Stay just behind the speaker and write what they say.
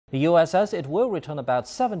The U.S. says it will return about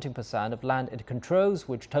 17% of land it controls,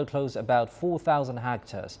 which totals about 4,000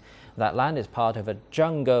 hectares. That land is part of a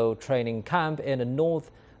jungle training camp in the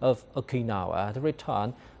north of Okinawa. The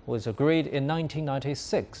return was agreed in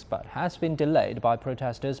 1996, but has been delayed by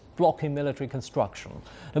protesters blocking military construction.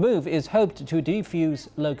 The move is hoped to defuse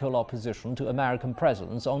local opposition to American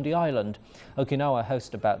presence on the island. Okinawa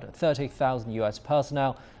hosts about 30,000 U.S.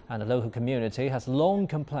 personnel, and the local community has long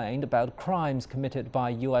complained about crimes committed by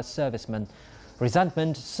U.S. servicemen.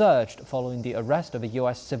 Resentment surged following the arrest of a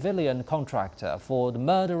U.S. civilian contractor for the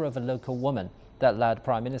murder of a local woman. That led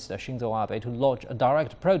Prime Minister Shinzo Abe to lodge a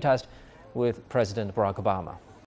direct protest with President Barack Obama.